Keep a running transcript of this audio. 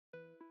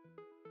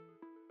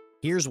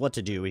Here's what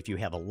to do if you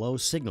have a low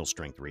signal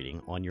strength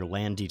reading on your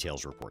LAN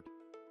details report.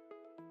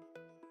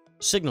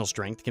 Signal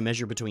strength can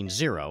measure between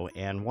 0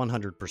 and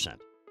 100%.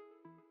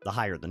 The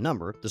higher the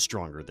number, the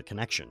stronger the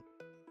connection.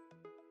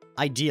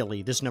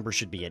 Ideally, this number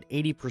should be at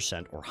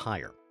 80% or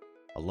higher.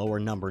 A lower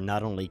number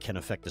not only can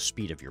affect the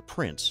speed of your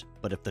prints,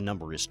 but if the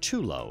number is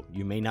too low,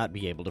 you may not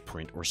be able to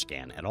print or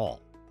scan at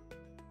all.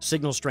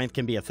 Signal strength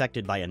can be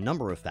affected by a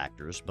number of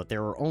factors, but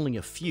there are only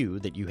a few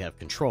that you have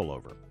control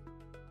over.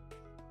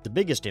 The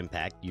biggest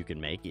impact you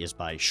can make is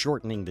by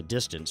shortening the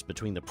distance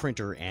between the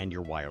printer and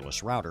your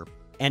wireless router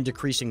and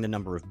decreasing the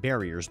number of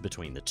barriers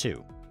between the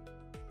two.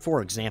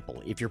 For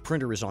example, if your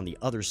printer is on the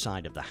other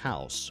side of the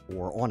house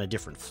or on a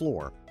different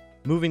floor,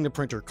 moving the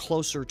printer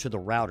closer to the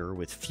router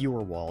with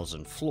fewer walls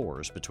and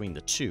floors between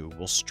the two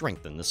will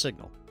strengthen the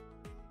signal.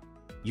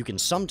 You can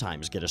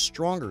sometimes get a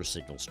stronger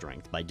signal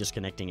strength by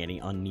disconnecting any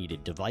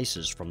unneeded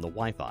devices from the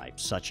Wi-Fi,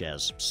 such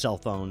as cell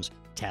phones,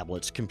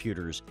 tablets,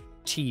 computers,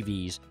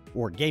 TVs,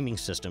 or gaming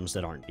systems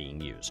that aren't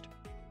being used.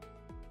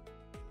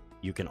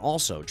 You can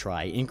also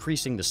try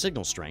increasing the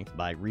signal strength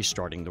by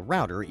restarting the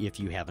router if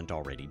you haven't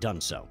already done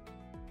so.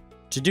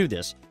 To do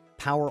this,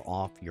 power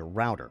off your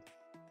router.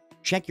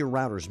 Check your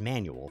router's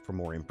manual for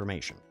more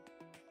information.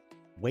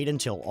 Wait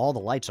until all the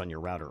lights on your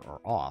router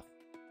are off,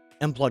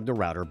 and plug the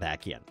router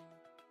back in.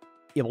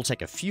 It will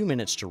take a few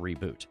minutes to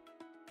reboot.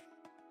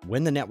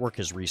 When the network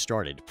is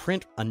restarted,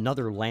 print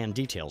another LAN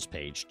details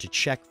page to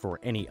check for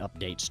any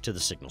updates to the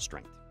signal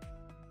strength.